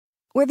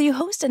Whether you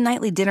host a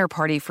nightly dinner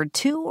party for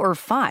 2 or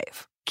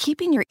 5,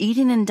 keeping your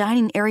eating and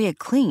dining area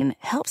clean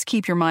helps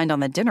keep your mind on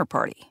the dinner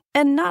party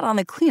and not on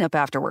the cleanup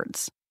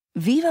afterwards.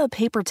 Viva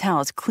paper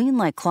towels clean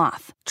like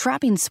cloth,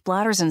 trapping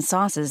splatters and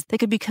sauces that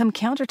could become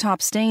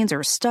countertop stains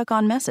or stuck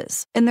on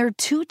messes. And they're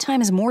 2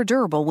 times more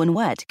durable when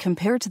wet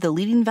compared to the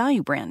leading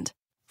value brand.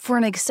 For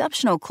an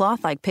exceptional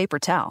cloth-like paper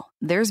towel,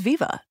 there's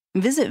Viva.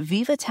 Visit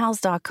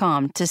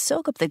vivatowels.com to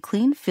soak up the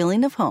clean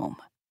feeling of home.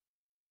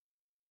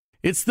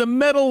 It's the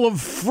Medal of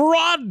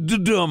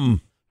Frauddom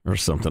or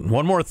something.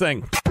 One more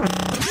thing.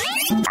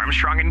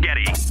 Armstrong and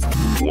Getty.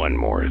 One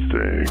more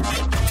thing.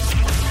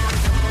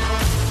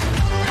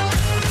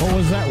 What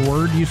was that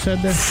word you said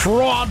there?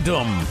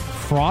 Frauddom.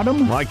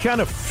 Fraudum? Well, I kind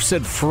of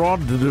said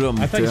frauddom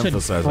I thought to you said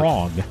emphasize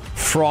frog. it.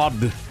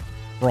 Fraud.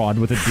 Fraud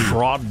with a D.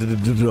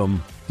 Frauddom.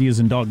 D as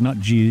in dog, not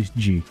G.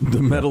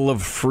 The Medal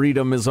of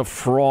Freedom is a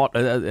fraud.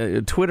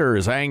 Twitter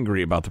is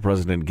angry about the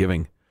president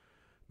giving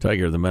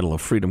Tiger the Medal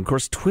of Freedom. Of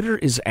course, Twitter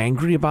is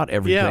angry about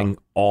everything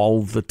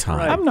all the time.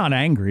 Right. I'm not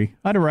angry.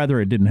 I'd rather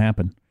it didn't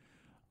happen.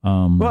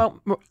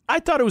 Well, I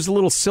thought it was a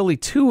little silly,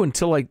 too,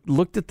 until I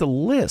looked at the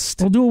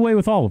list. We'll do away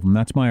with all of them.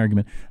 That's my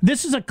argument.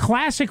 This is a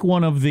classic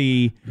one of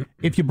the,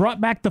 if you brought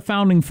back the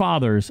Founding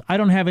Fathers, I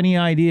don't have any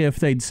idea if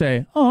they'd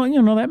say, oh,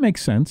 that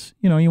makes sense.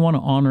 You want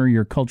to honor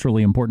your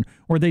culturally important.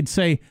 Or they'd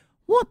say,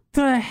 what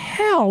the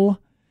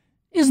hell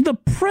is the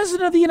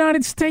President of the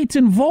United States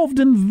involved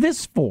in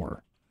this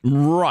for?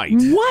 Right.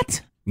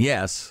 What?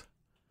 Yes.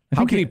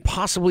 How can he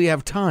possibly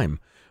have time?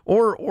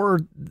 Or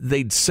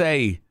they'd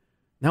say,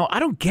 no, I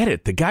don't get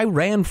it. The guy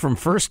ran from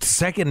first to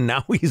second,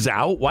 now he's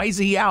out. Why is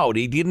he out?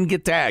 He didn't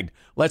get tagged.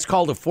 Let's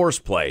call it a force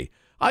play.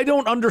 I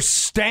don't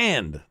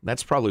understand.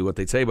 That's probably what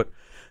they'd say, but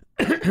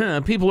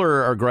people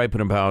are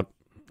griping about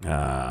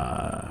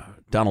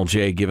Donald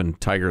J. giving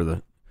Tiger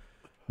the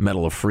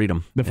Medal of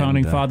Freedom. The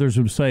Founding Fathers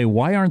would say,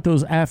 why aren't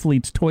those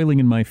athletes toiling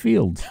in my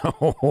fields?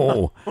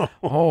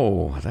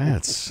 Oh,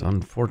 that's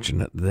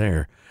unfortunate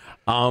there.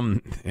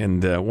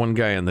 And one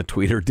guy on the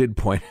tweeter did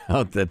point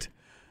out that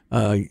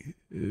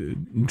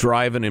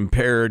driving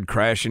impaired,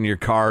 crashing your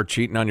car,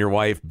 cheating on your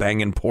wife,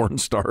 banging porn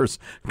stars.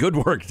 Good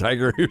work,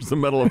 Tiger. Here's the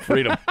Medal of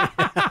Freedom.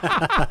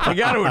 I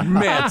got to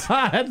admit.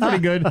 That's pretty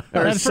good.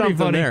 That's pretty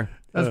funny. There.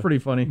 That's pretty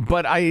funny.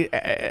 But I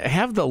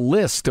have the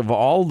list of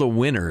all the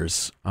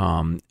winners,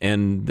 and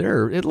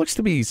it looks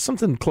to be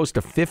something close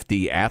to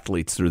 50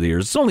 athletes through the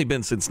years. It's only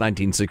been since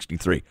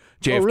 1963.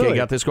 JFK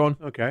got this going.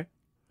 Okay.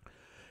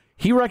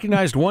 He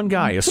recognized one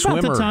guy, a swimmer.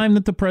 About the time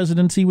that the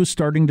presidency was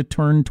starting to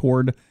turn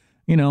toward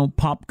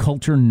pop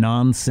culture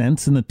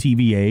nonsense in the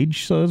TV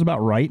age, so it was about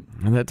right.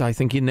 And I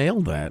think you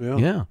nailed that.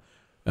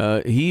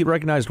 Yeah. He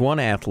recognized one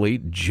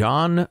athlete,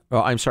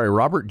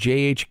 Robert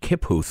J.H.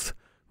 Kiphuth,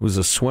 who was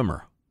a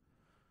swimmer.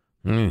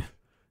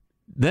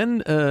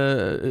 Then,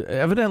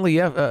 evidently,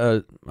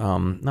 not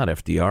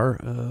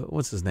FDR,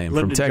 what's his name?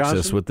 Lyndon From Texas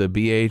Johnson? with the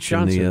BH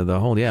Johnson. and the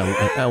whole,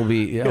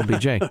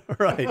 LBJ.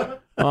 Right.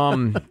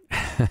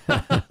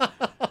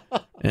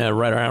 Yeah,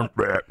 right around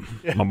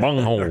my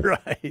bunghole.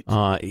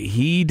 Right.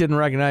 He didn't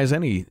recognize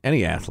any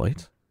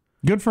athletes.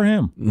 Good for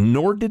him.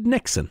 Nor did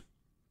Nixon.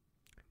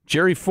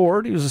 Jerry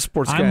Ford, he was a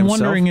sports guy I'm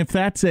himself. wondering if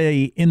that's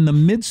in the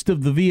midst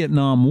of the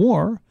Vietnam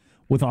War,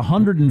 with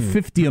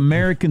 150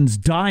 Americans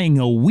dying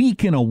a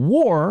week in a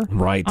war,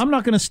 right. I'm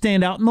not going to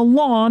stand out in the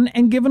lawn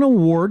and give an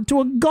award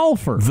to a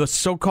golfer. The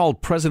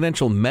so-called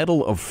Presidential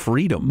Medal of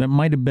Freedom. That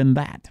might have been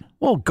that.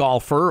 Well,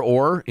 golfer,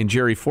 or in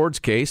Jerry Ford's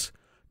case,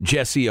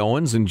 Jesse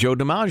Owens and Joe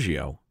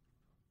DiMaggio.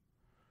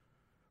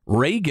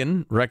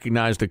 Reagan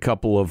recognized a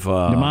couple of...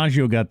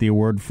 DiMaggio got the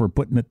award for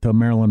putting it to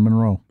Marilyn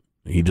Monroe.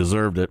 He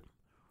deserved it.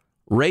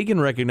 Reagan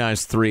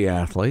recognized 3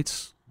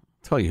 athletes.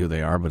 I'll tell you who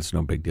they are, but it's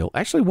no big deal.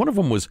 Actually, one of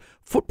them was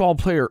football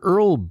player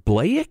Earl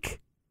Blaik.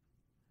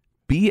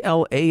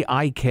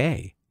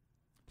 B-L-A-I-K.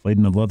 Played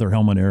in the leather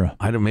helmet era.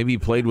 I don't. Maybe he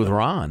played with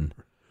Ron.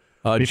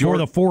 Before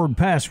the forward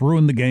pass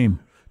ruined the game.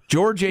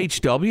 George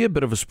H.W., a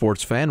bit of a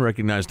sports fan,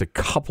 recognized a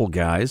couple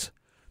guys.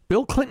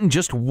 Bill Clinton,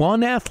 just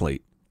one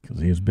athlete. Because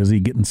he was busy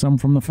getting some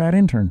from the fat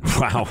intern.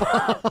 Wow.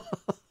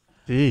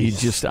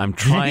 I'm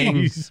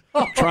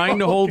trying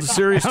to hold a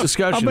serious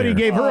discussion. I bet he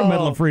here. gave her a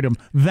Medal of Freedom.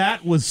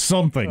 That was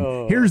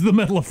something. Here's the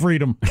Medal of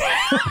Freedom.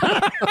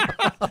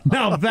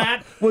 Now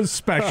that was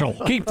special.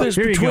 Keep this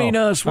Here between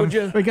go. us, would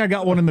you? I think I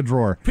got one in the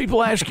drawer.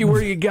 People ask you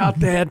where you got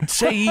that.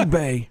 Say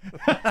eBay.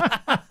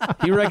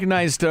 He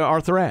recognized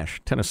Arthur Ashe,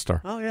 tennis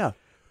star. Oh, yeah.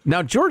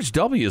 Now, George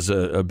W. is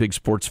a big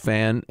sports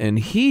fan, and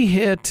he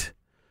hit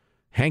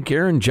Hank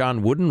Aaron,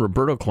 John Wooden,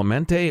 Roberto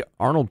Clemente,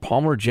 Arnold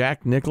Palmer,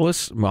 Jack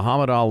Nicklaus,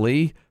 Muhammad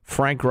Ali,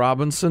 Frank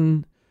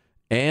Robinson,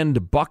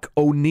 and Buck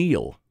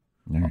O'Neil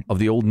of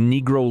the old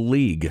Negro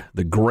League,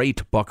 the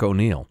great Buck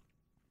O'Neil.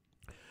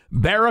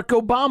 Barack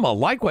Obama,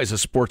 likewise a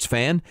sports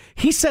fan,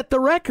 he set the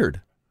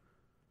record.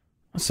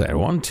 Let's say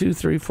 1, 2,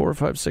 3, 4,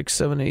 5, 6,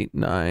 7, 8,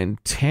 9,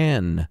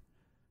 10.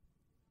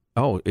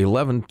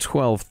 11,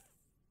 12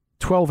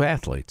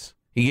 athletes.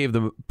 He gave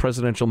the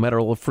Presidential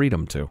Medal of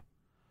Freedom to.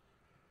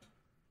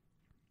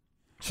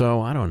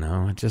 So I don't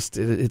know.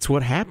 It's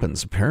what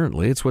happens,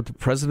 apparently. It's what the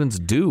presidents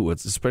do,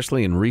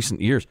 especially in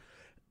recent years.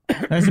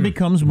 As it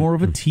becomes more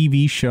of a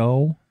TV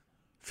show.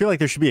 I feel like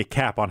there should be a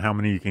cap on how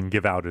many you can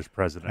give out as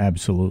president.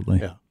 Absolutely.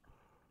 Yeah.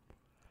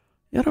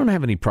 I don't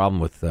have any problem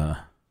with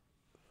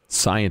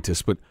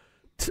scientists, but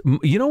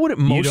you know what?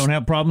 You don't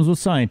have problems with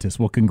scientists.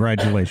 Well,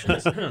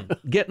 congratulations.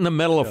 Getting the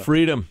Medal of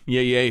Freedom.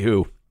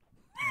 Yay-who.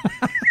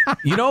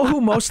 You know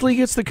who mostly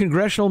gets the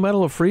Congressional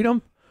Medal of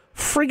Freedom?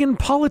 Friggin'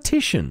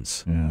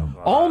 politicians. Yeah.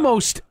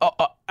 Almost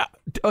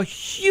a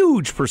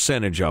huge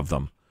percentage of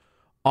them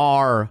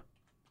are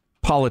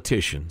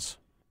politicians.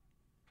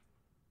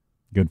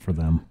 Good for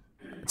them.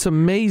 It's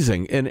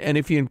amazing. And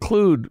if you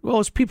include, well,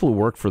 it's people who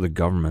work for the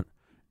government.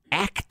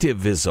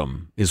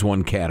 Activism is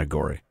one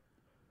category.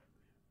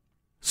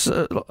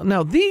 So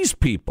now these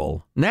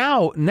people,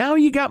 now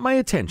you got my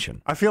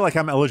attention. I feel like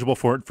I'm eligible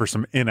for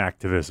some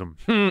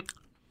inactivism.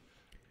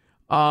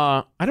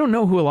 I don't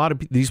know who a lot of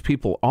these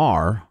people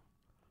are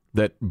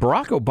that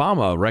Barack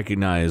Obama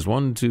recognized.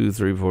 1, 2,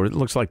 3, 4, it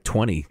looks like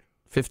 20,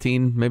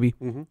 15 maybe.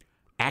 Mm-hmm.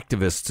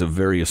 Activists of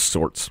various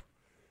sorts.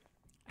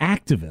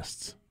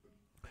 Activists?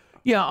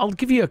 Yeah, I'll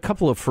give you a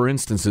couple of for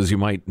instances you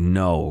might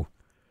know.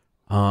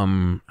 I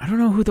don't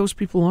know who those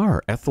people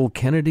are. Ethel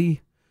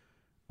Kennedy.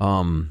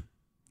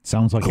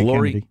 Sounds like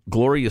Gloria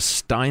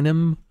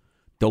Steinem.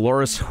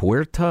 Dolores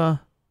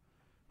Huerta.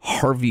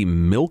 Harvey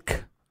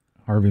Milk.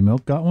 Harvey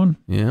Milk got one?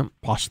 Yeah.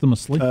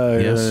 Posthumously?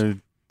 Yes.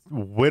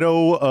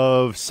 Widow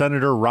of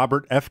Senator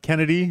Robert F.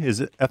 Kennedy.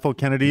 Is it Ethel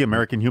Kennedy,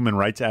 American human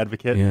rights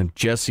advocate? Yeah,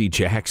 Jesse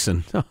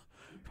Jackson.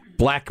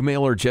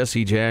 Blackmailer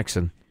Jesse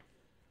Jackson.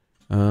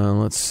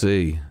 Let's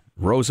see.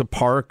 Rosa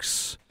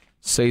Parks,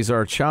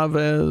 Cesar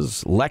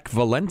Chavez, Lech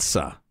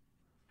Walesa.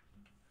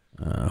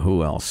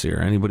 Who else here?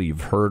 Anybody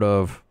you've heard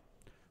of?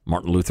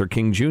 Martin Luther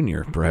King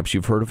Jr., perhaps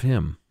you've heard of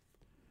him.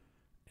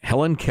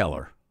 Helen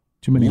Keller.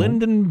 Too many.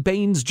 Lyndon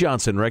Baines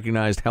Johnson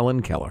recognized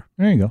Helen Keller.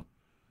 There you go.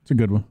 It's a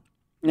good one.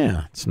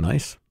 Yeah, it's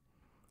nice.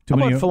 Too How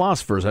many about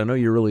philosophers? I know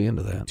you're really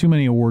into that. Too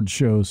many award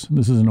shows.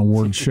 This is an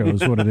award show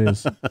is what it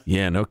is.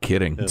 Yeah, no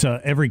kidding. It's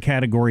every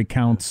category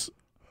counts.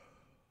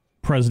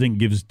 President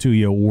gives to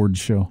you award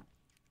show.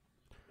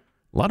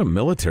 A lot of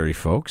military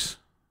folks,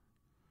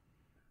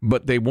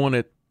 but they won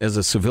it as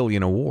a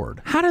civilian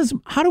award. How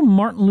do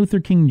Martin Luther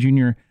King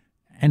Jr.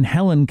 and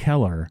Helen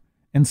Keller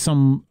and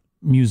some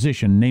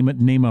musician, name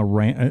a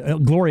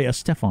Gloria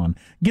Estefan,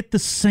 get the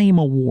same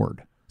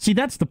award? See,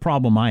 that's the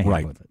problem I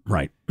have with it.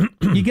 Right.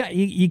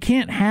 You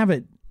can't have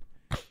it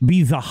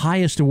be the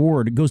highest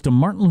award. It goes to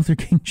Martin Luther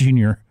King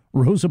Jr.,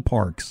 Rosa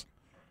Parks,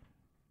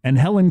 and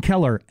Helen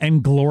Keller,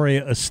 and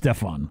Gloria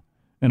Estefan,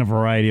 and a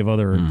variety of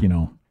other,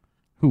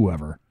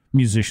 whoever,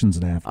 musicians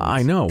and athletes.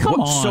 I know.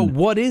 Come on. So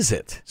what is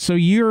it? So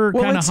you're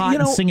kind of hot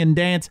and sing and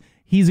dance.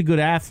 He's a good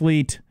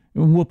athlete.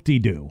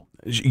 Whoop-de-doo.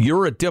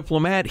 You're a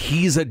diplomat.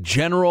 He's a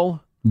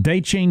general.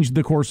 They changed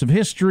the course of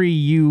history.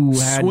 You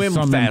had swim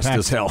some fast impact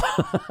as hell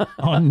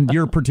on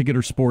your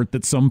particular sport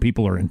that some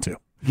people are into.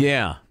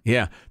 Yeah.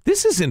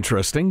 This is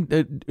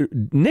interesting.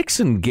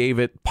 Nixon gave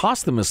it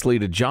posthumously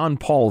to John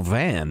Paul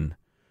Vann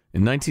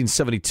in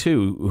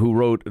 1972, who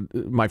wrote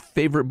my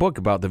favorite book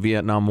about the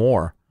Vietnam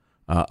War,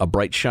 A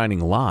Bright Shining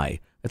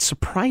Lie. That's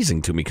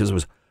surprising to me because it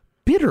was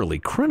bitterly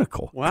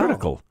critical. Wow.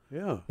 Critical.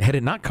 Yeah. Had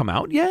it not come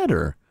out yet,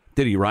 or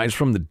did he rise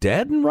from the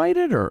dead and write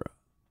it, or...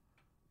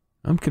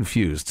 I'm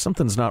confused.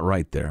 Something's not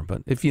right there.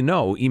 But if you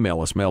know,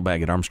 email us,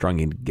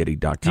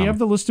 mailbag@armstrongandgetty.com. Do you have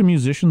the list of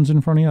musicians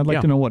in front of you? I'd like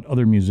to know what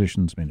other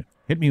musicians made it.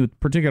 Hit me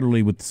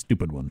particularly with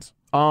stupid ones.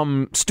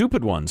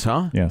 Stupid ones,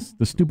 huh? Yes,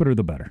 the stupider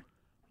the better.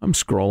 I'm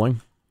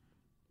scrolling.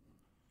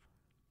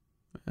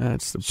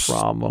 That's the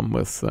problem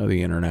with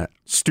the internet.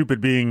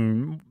 Stupid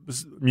being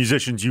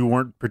musicians you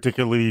weren't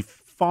particularly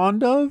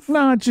fond of?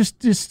 No, it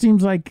just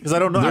seems like... Because I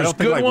don't know. There's I don't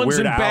think good like ones Weird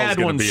and Al's bad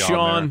gonna ones, be on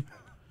Sean.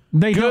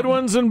 They Good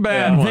ones and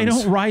bad ones. They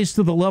don't rise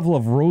to the level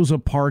of Rosa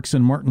Parks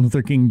and Martin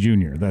Luther King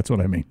Jr. That's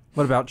what I mean.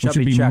 What about Which Chubby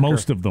would be Checker?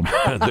 most of them.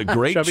 The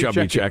great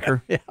Chubby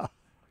Checker. Yeah.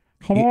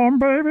 Come on,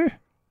 baby.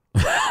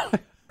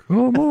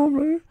 Come on,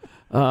 baby.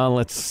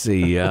 Let's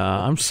see.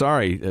 I'm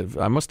sorry.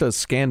 I must have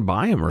scanned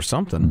by him or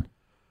something.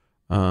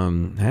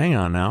 Hang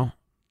on now.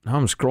 Now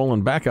I'm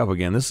scrolling back up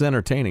again. This is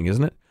entertaining,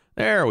 isn't it?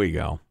 There we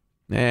go.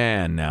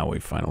 And now we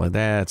finally...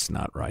 That's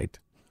not right.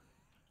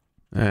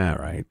 All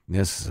right.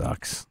 This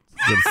sucks.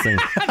 Good thing.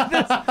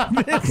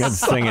 Good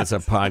thing it's a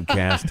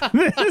podcast.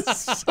 This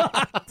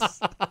sucks.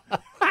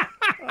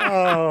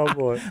 Oh,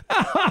 boy.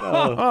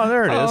 Oh,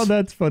 there it is. Oh,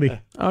 that's funny.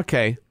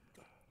 Okay.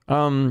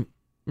 Well,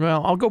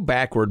 I'll go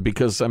backward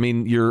because, I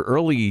mean, your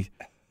early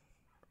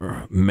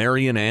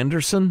Marian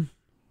Anderson,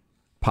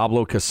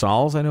 Pablo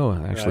Casals, I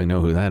actually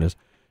know who that is.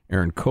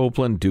 Aaron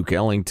Copland, Duke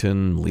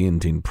Ellington,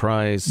 Leontine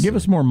Price. Give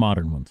us more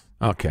modern ones.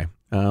 Okay.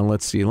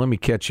 Let's see. Let me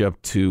catch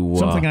up to...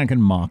 Something I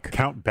can mock.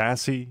 Count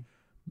Basie.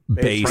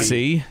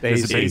 Basie.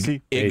 Is it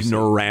Basie?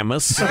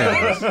 Ignoramus.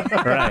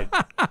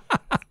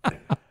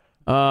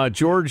 Right.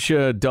 George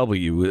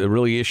W.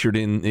 really issued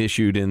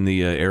in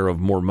the era of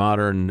more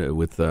modern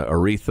with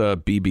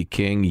Aretha, B.B.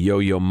 King,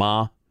 Yo-Yo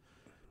Ma,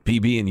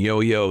 BB and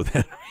Yo-Yo.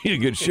 That'd be a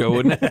good show,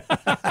 wouldn't it?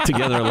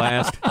 Together at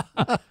last.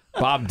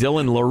 Bob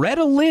Dylan,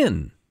 Loretta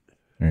Lynn.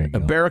 There you go.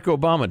 Barack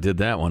Obama did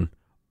that one.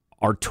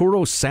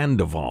 Arturo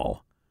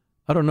Sandoval.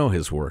 I don't know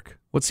his work.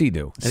 What's he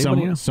do?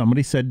 Anybody know?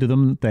 Somebody said to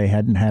them that they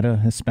hadn't had a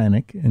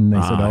Hispanic, and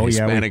they said, "Oh,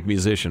 Hispanic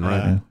musician,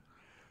 right?"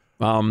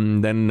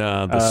 Then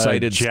the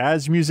cited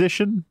jazz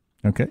musician.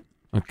 Okay.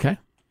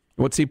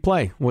 What's he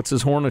play? What's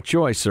his horn of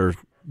choice or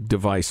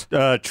device?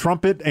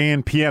 Trumpet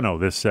and piano.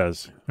 This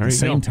says At the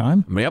same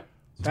time. Yep.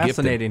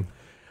 Fascinating.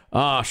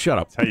 Shut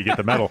up. that's how you get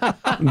the medal.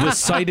 The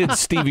cited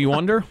Stevie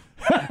Wonder.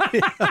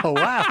 Oh,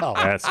 wow.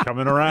 That's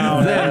coming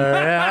around.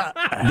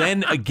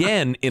 Then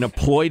again, in a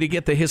ploy to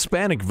get the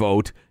Hispanic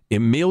vote,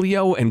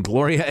 Emilio and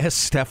Gloria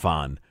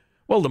Estefan.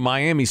 Well, the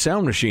Miami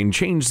Sound Machine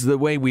changed the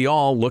way we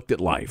all looked at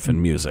life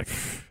and music.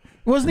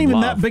 It wasn't even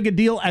that big a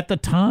deal at the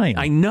time.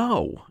 I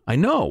know.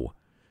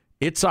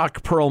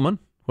 Itzhak Perlman,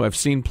 who I've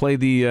seen play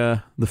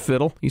the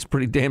fiddle. He's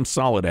pretty damn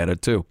solid at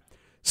it, too.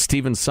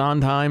 Stephen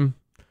Sondheim,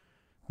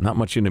 not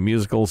much into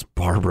musicals.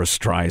 Barbara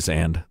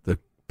Streisand, the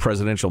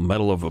Presidential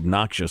Medal of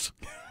Obnoxious.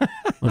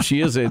 Well,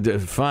 she is a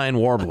fine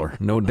warbler,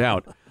 no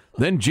doubt.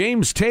 Then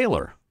James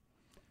Taylor.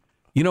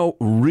 You know,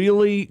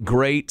 really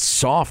great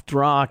soft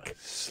rock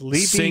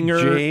singer,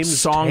 James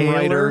songwriter,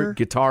 Taylor.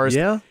 guitarist.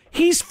 Yeah.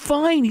 He's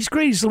fine. He's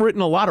great. He's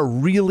written a lot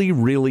of really,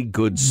 really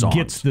good songs.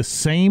 Gets the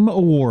same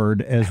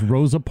award as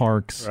Rosa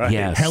Parks,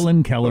 Yes.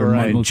 Helen Keller, and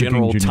Martin Luther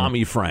General King Jr.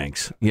 Tommy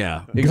Franks.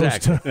 Yeah,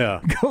 exactly.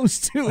 Goes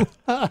to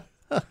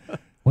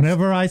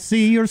whenever I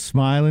see your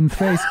smiling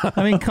face.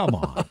 I mean, come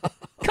on.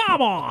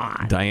 Come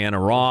on. Diana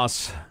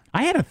Ross.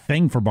 I had a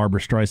thing for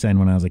Barbara Streisand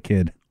when I was a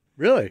kid.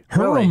 Really?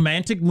 Her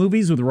romantic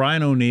movies with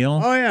Ryan O'Neal.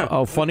 Oh, yeah.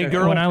 Oh, funny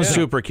girl. When I was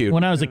super cute.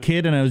 When I was a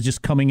kid and I was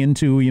just coming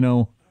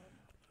into,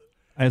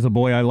 as a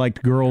boy, I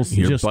liked girls.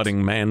 Your just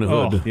budding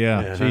manhood. Oh,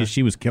 yeah.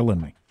 She was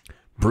killing me.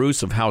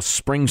 Bruce of House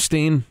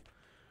Springsteen.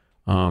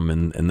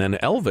 And then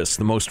Elvis,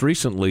 the most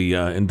recently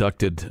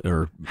inducted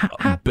or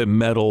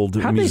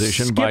bemedaled how'd they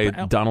musician by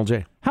skip Donald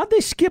J. How'd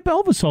they skip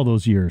Elvis all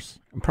those years?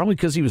 Probably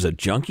because he was a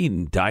junkie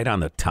and died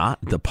on the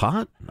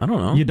pot. I don't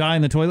know. You die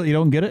in the toilet, you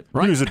don't get it?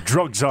 Right. He was a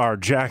drug czar,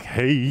 Jack.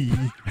 Hey.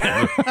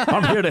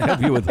 I'm here to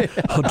help you with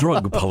a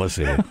drug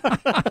policy.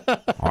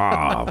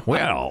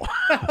 Well,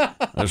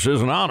 this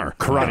is an honor.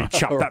 Karate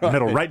chop that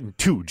middle right in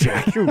two,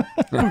 Jack.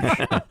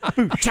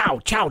 Chow,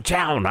 chow,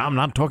 chow. No, I'm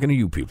not talking to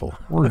you people.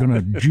 We're going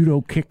to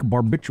judo kick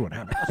barbiturate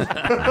habits.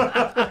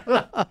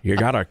 You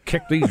got to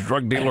kick these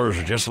drug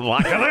dealers just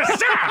like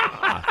this.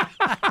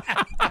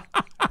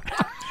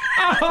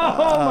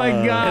 Oh, my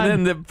God. And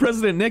then the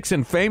President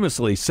Nixon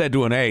famously said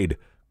to an aide,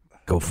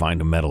 go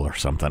find a medal or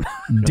something.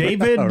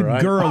 David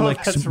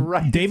Gerlich's that's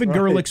right. David That's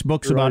right. Gerlich's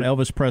books about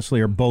Elvis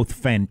Presley are both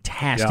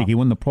fantastic. Yeah. He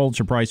won the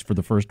Pulitzer Prize for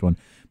the first one,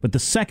 but the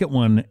second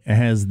one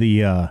has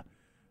the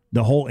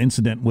whole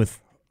incident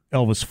with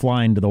Elvis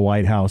flying to the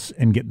White House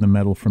and getting the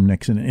medal from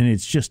Nixon, and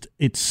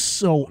it's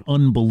so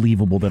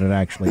unbelievable that it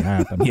actually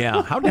happened.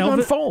 Yeah, how did it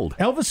unfold?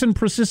 Elvis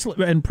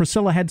and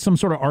Priscilla had some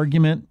sort of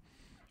argument,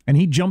 and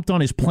he jumped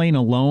on his plane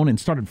alone and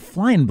started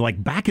flying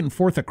like back and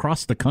forth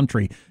across the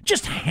country,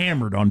 just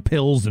hammered on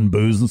pills and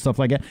booze and stuff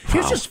like that. He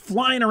was just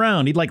flying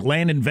around. He'd like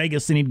land in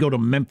Vegas, then he'd go to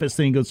Memphis,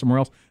 then he'd go somewhere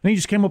else. And he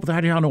just came up with the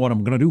idea, I know what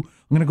I'm going to do.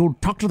 I'm going to go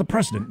talk to the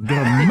president and get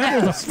a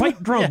medal to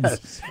fight drugs.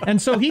 Yes. And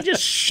so he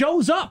just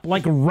shows up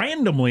like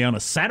randomly on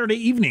a Saturday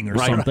evening or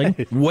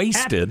something.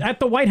 Wasted. At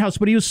the White House,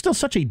 but he was still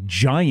such a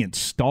giant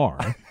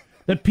star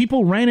that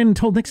people ran in and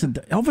told Nixon,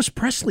 Elvis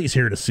Presley's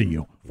here to see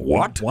you.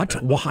 What?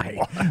 Why?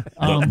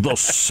 The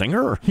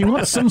singer? He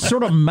wants some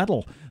sort of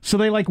medal. So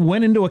they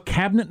went into a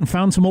cabinet and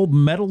found some old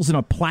medals in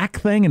a plaque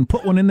thing and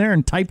put one in there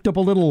and typed up a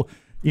little,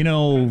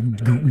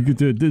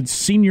 the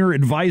senior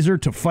advisor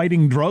to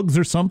fighting drugs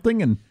or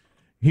something. And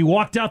he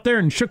walked out there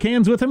and shook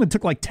hands with him. It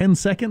took like 10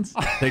 seconds.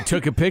 They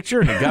took a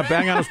picture and he got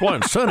back on his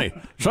plane.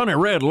 Sonny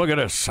Red, look at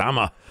this. I'm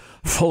a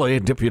fully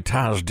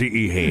deputized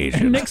DEA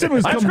agent. And Nixon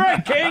was That's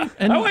great, King.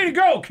 Way to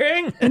go,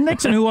 King. And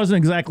Nixon, who wasn't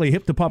exactly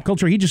hip to pop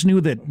culture, he just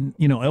knew that,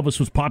 Elvis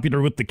was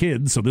popular with the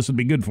kids, so this would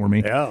be good for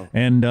me. Yeah.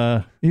 And,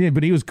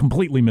 but he was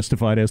completely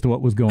mystified as to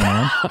what was going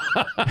on.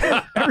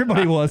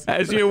 Everybody was.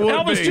 As you would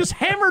Elvis be. just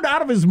hammered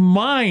out of his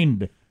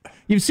mind.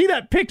 You see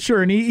that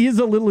picture, and his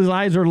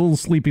eyes are a little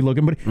sleepy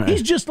looking, but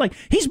he's just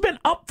he's been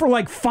up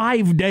for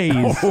 5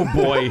 days. Oh,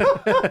 boy.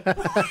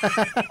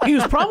 He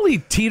was probably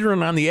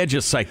teetering on the edge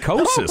of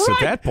psychosis at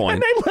that point.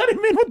 And they let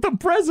him in with the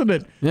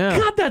president. Yeah.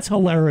 God, that's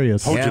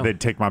hilarious. Told Yeah. you they'd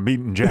take my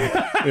meeting, Jack.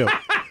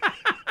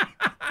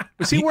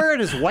 Was he wearing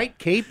his white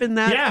cape in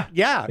that?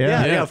 Yeah.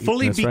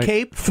 Fully That's right.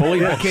 be-caped. Fully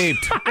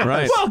becaped.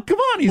 Right. Well, come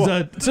on, he's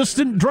an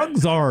assistant drug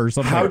czar or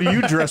something. How do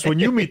you dress when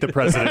you meet the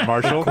president,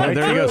 Marshall? There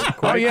he goes.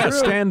 Oh, yeah,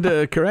 stand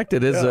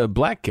corrected. It's a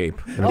black cape.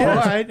 All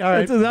right.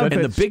 That's his outfit.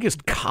 And the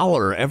biggest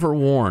collar ever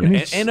worn,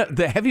 and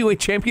the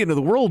heavyweight champion of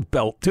the world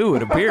belt too.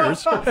 It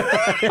appears.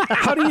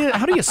 How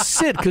do you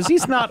sit? Because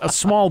he's not a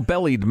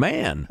small-bellied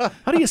man.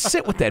 How do you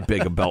sit with that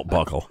big a belt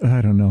buckle?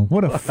 I don't know.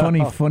 What a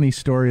funny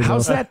story.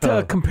 How's though.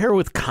 that compare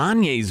with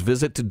Kanye's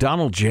visit to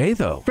Donald J.,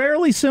 though.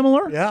 Fairly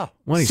similar. Yeah.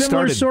 When he Similar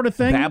started sort of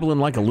thing. babbling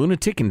like a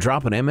lunatic and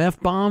dropping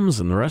MF bombs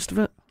and the rest of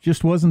it.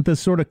 Just wasn't the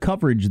sort of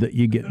coverage that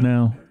you get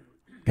now.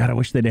 God, I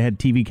wish they'd had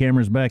TV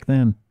cameras back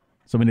then.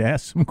 Somebody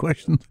asked some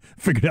questions,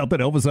 figured out that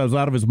Elvis was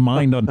out of his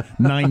mind on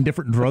 9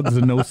 different drugs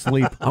and no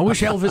sleep. I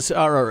wish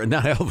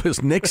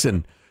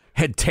Nixon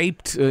had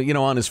taped,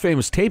 on his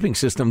famous taping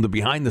system, the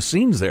behind the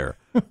scenes there.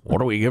 What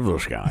do we give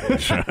this guy?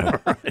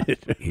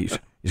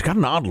 He's got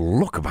an odd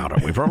look about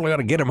him. We probably ought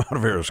to get him out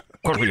of here as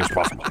quickly as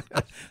possible.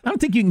 I don't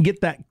think you can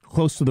get that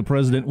close to the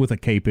president with a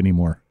cape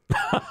anymore.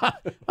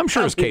 I'm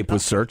sure his cape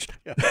was searched.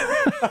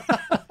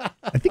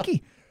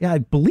 I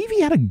believe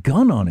he had a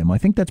gun on him. I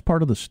think that's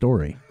part of the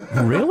story.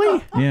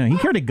 Really? Yeah, he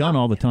carried a gun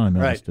all the time.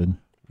 Right. Elvis did.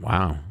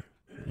 Wow.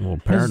 A little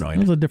It paranoid.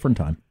 was a different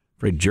time.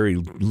 Afraid Jerry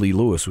Lee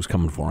Lewis was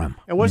coming for him.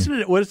 And wasn't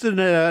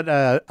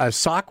it a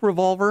sock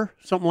revolver,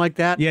 something like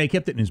that? Yeah, he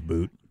kept it in his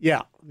boot.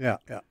 Yeah.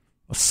 A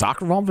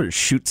sock revolver to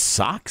shoot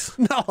socks?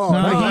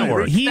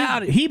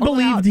 He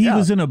believed he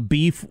was in a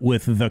beef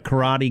with the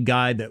karate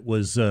guy that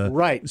was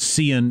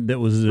seeing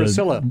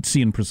Priscilla.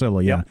 Seeing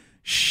Priscilla. Yeah, Yep.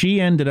 She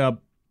ended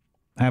up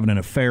having an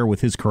affair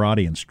with his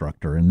karate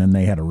instructor, and then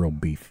they had a real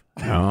beef.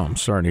 Oh, I'm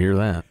sorry to hear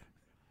that.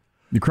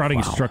 The karate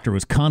instructor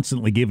was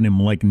constantly giving him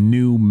like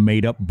new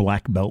made-up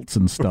black belts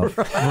and stuff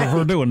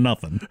for doing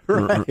nothing.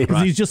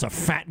 Because he's just a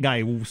fat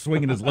guy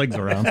swinging his legs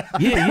around.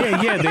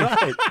 Yeah.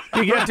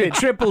 You got the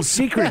triple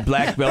secret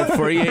black belt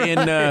for you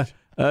in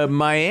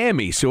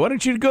Miami. So why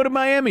don't you go to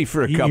Miami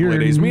for a couple of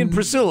days? Me and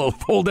Priscilla will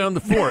pull down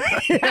the fort.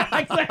 Yeah,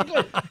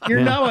 exactly.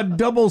 You're now a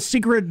double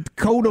secret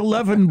Code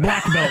 11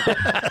 black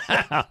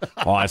belt.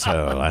 Oh,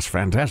 that's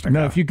fantastic.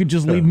 Now, if you could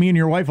just leave me and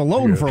your wife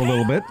alone for a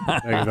little bit.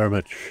 Thank you very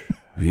much.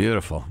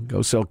 Beautiful.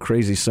 Go sell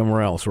crazy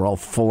somewhere else. We're all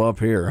full up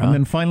here. Huh? And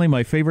then finally,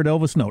 my favorite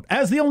Elvis note.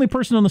 As the only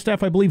person on the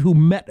staff, I believe, who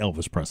met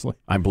Elvis Presley.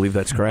 I believe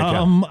that's correct.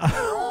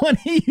 When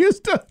he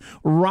used to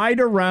ride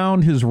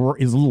around his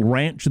little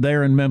ranch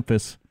there in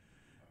Memphis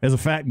as a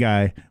fat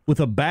guy with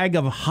a bag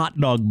of hot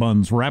dog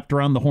buns wrapped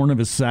around the horn of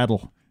his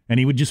saddle. And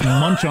he would just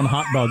munch on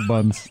hot dog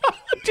buns.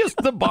 Just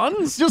the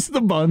buns? Just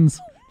the buns.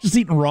 Just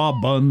eating raw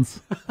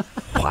buns.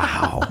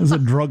 Wow. As a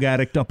drug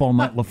addict up all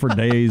night for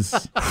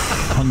days.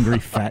 Hungry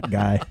fat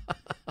guy.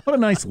 What a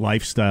nice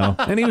lifestyle.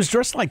 And he was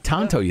dressed like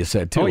Tonto, you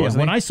said, too, Oh, yeah.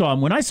 wasn't When he? I saw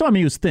him,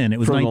 he was thin. It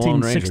was From the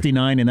Lone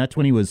 1969, and that's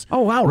when he was...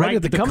 Oh, wow, right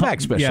at the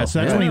comeback special. Yeah,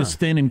 so that's when he was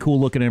thin and cool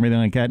looking and everything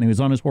like that, and he was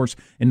on his horse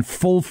in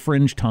full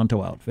fringe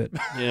Tonto outfit.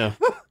 Yeah.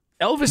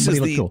 Elvis But is he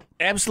looked the cool.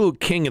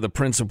 absolute king of the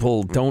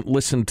principle. Don't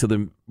listen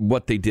to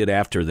what they did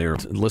after there.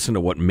 Listen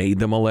to what made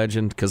them a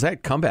legend. Because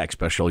that comeback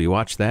special, you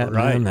watch that,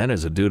 man, that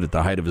is a dude at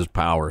the height of his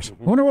powers.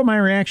 I wonder what my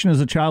reaction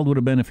as a child would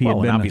have been if he had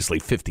And been... obviously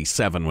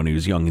 57 when he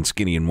was young and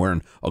skinny and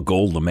wearing a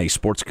gold lame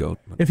sports coat.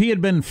 If he had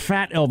been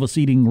fat Elvis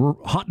eating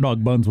hot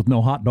dog buns with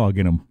no hot dog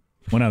in them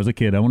when I was a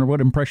kid, I wonder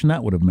what impression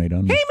that would have made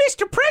on me. Hey,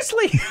 Mr.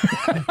 Presley!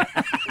 How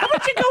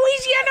about you go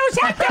easy on those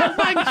hot dog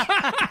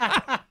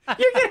buns?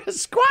 You're going to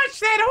squash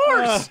that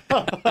horse.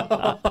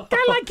 Guy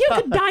like you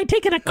could die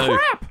taking a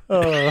crap.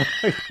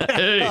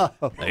 Hey,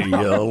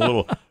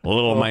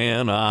 little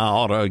man, I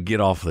ought to get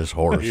off this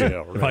horse. Yeah,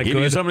 right. If I give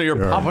you something your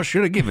papa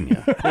should have given you.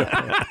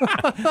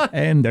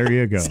 And there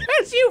you go.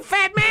 That's you,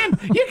 fat man.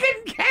 You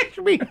couldn't catch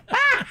me.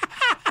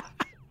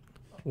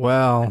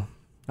 Well,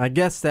 I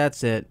guess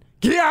that's it.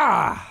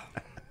 Yeah.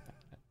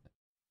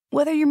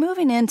 Whether you're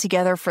moving in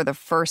together for the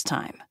first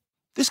time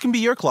This can be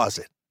your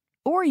closet.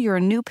 or you're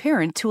a new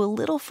parent to a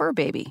little fur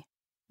baby,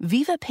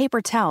 Viva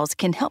paper towels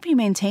can help you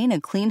maintain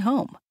a clean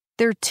home.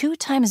 They're 2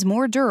 times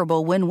more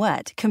durable when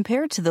wet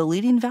compared to the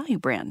leading value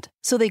brand,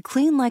 so they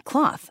clean like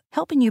cloth,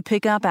 helping you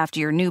pick up after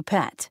your new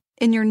pet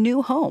in your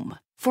new home.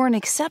 For an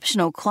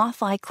exceptional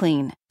cloth-like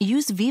clean,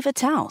 use Viva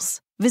towels.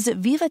 Visit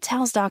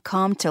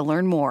vivatowels.com to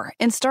learn more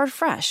and start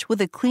fresh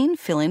with a clean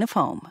feeling of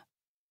home.